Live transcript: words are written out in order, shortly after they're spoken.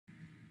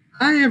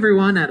Hi,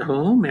 everyone at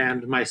home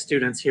and my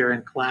students here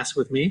in class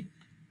with me.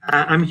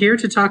 I'm here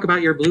to talk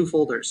about your blue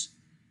folders.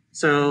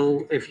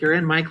 So if you're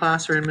in my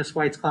class or in Miss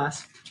White's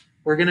class,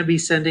 we're going to be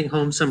sending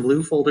home some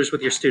blue folders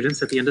with your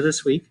students at the end of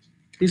this week.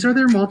 These are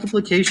their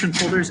multiplication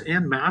folders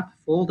and math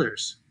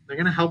folders. They're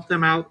going to help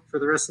them out for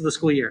the rest of the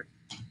school year.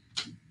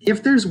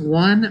 If there's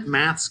one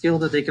math skill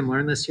that they can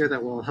learn this year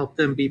that will help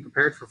them be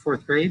prepared for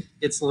fourth grade,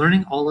 it's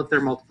learning all of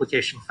their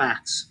multiplication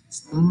facts. It's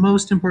the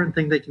most important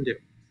thing they can do.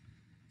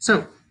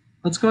 So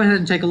let's go ahead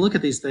and take a look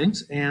at these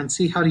things and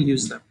see how to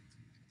use them.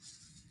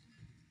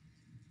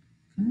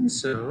 Okay,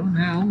 so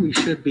now we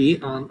should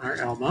be on our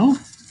Elmo.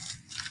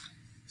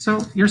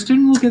 So your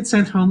student will get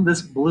sent home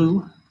this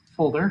blue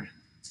folder.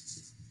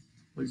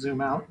 We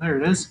zoom out,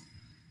 there it is.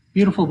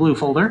 Beautiful blue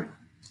folder.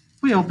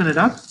 We open it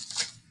up,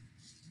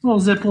 little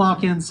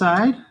Ziploc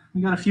inside.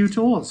 We got a few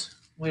tools.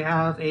 We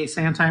have a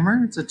sand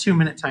timer, it's a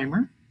 2-minute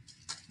timer.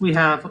 We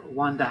have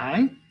one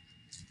die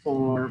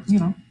for,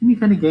 any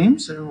kind of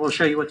games, and we'll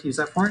show you what to use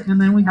that for.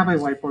 And then we have a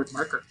whiteboard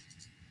marker.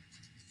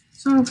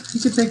 So you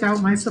could take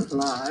out my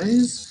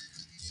supplies,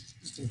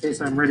 just in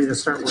case I'm ready to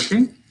start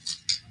working.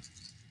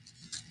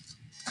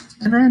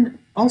 And then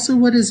also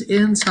what is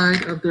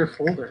inside of their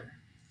folder.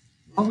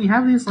 Well, we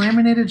have these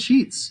laminated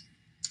sheets.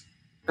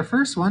 The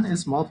first one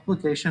is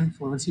multiplication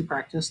fluency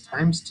practice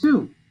times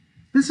 2.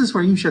 This is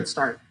where you should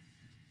start.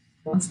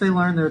 Once they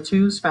learn their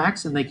twos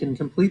facts and they can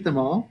complete them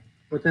all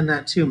within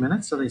that 2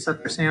 minutes, so they set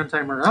their sand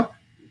timer up.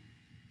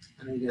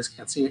 I know you guys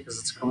can't see it because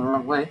it's going the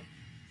wrong way.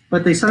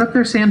 But they set up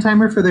their sand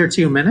timer for their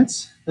 2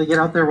 minutes. They get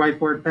out their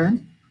whiteboard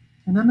pen,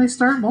 and then they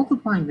start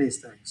multiplying these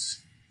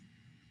things.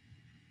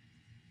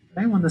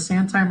 Okay, when the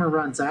sand timer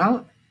runs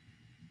out,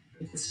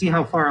 you can see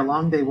how far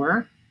along they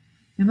were.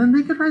 And then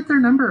they could write their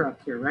number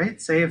up here, right?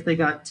 Say if they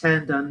got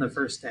 10 done the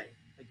first day,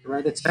 they could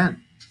write a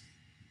 10.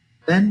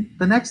 Then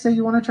the next day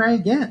you want to try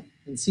again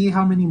and see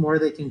how many more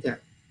they can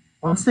get.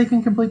 Once they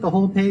can complete the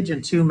whole page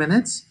in 2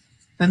 minutes,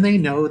 then they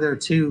know their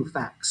 2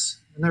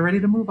 facts and they're ready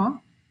to move on.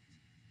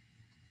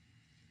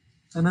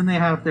 And then they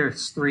have their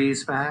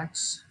 3s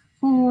facts,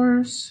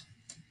 4s,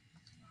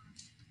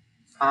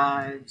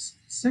 5s,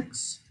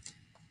 6,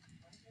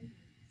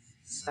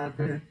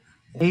 7,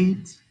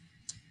 8,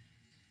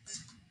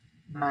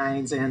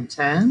 9s, and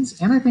 10s.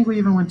 And I think we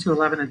even went to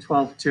 11 and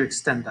 12 to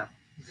extend them,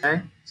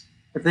 okay?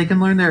 If they can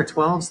learn their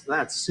 12s,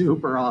 that's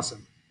super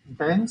awesome,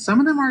 okay? Some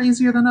of them are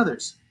easier than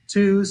others.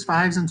 2s,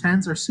 5s, and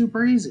 10s are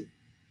super easy.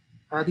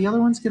 The other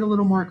ones get a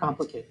little more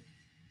complicated,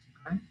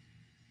 okay?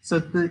 So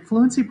the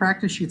fluency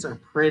practice sheets are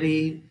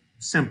pretty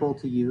simple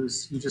to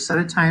use. You just set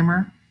a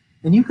timer,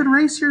 and you can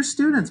race your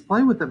students,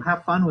 play with them,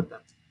 have fun with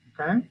them,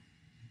 okay?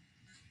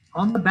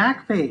 On the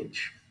back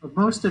page of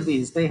most of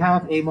these, they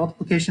have a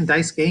multiplication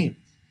dice game.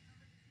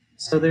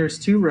 So there's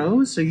 2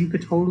 rows, so you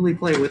could totally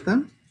play with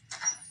them.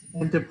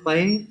 And to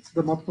play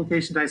the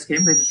multiplication dice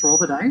game, they just roll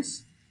the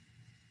dice.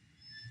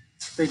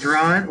 They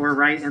draw it or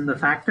write in the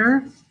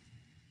factor.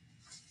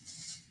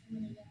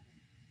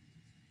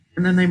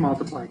 And then they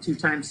multiply. 2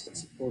 times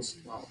 6 equals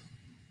 12.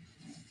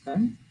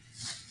 Okay.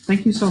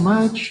 Thank you so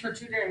much. For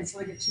 2 days,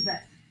 so I get 2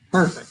 back.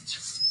 Perfect.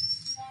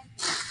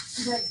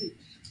 2 bags each.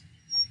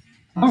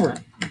 All right.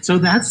 So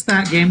that's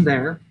that game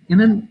there. And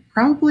then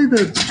probably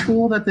the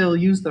tool that they'll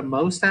use the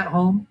most at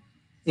home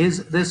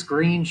is this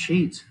green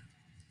sheet.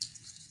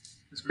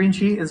 This green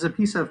sheet is a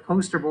piece of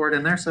poster board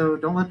in there, so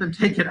don't let them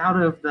take it out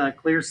of the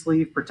clear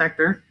sleeve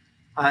protector.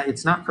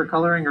 It's not for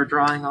coloring or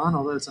drawing on,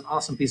 although it's an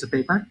awesome piece of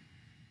paper.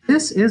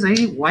 This is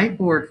a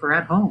whiteboard for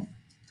at home.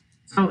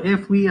 So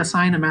if we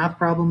assign a math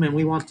problem and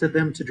we wanted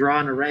them to draw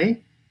an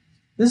array,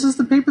 this is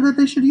the paper that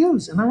they should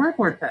use in their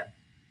whiteboard pen.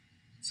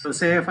 So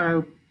say if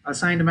I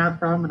assigned a math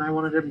problem and I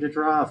wanted them to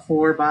draw a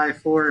 4 by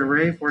 4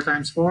 array, 4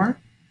 times 4,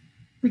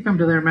 we come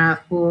to their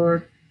math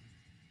board.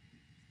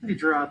 They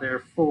draw their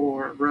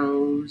 4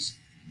 rows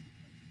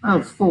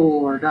of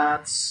 4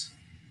 dots.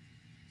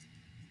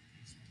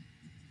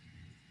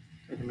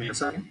 Give me a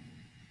second.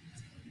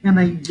 And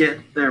they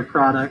get their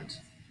product.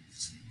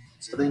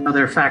 So they know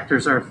their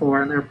factors are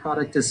 4 and their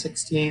product is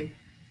 16.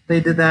 They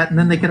did that, and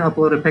then they can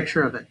upload a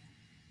picture of it.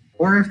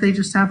 Or if they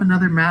just have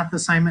another math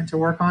assignment to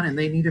work on and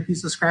they need a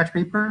piece of scratch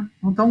paper,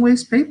 well, don't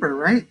waste paper,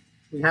 right?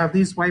 We have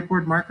these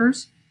whiteboard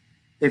markers.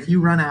 If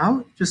you run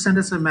out, just send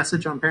us a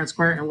message on Parent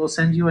Square and we'll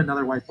send you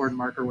another whiteboard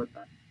marker with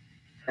that.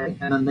 Okay?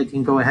 And then they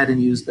can go ahead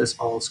and use this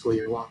all school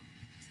year long.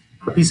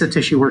 A piece of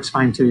tissue works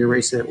fine to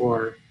erase it,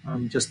 or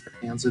just their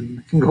hands,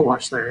 and can go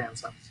wash their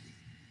hands up.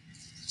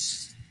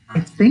 I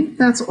think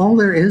that's all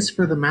there is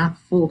for the math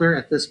folder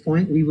at this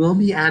point. We will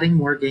be adding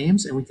more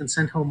games, and we can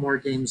send home more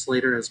games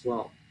later as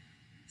well.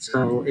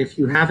 So if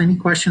you have any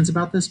questions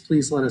about this,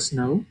 please let us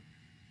know.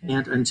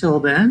 And until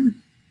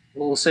then,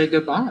 we'll say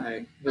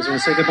goodbye. You guys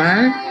want to say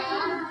goodbye?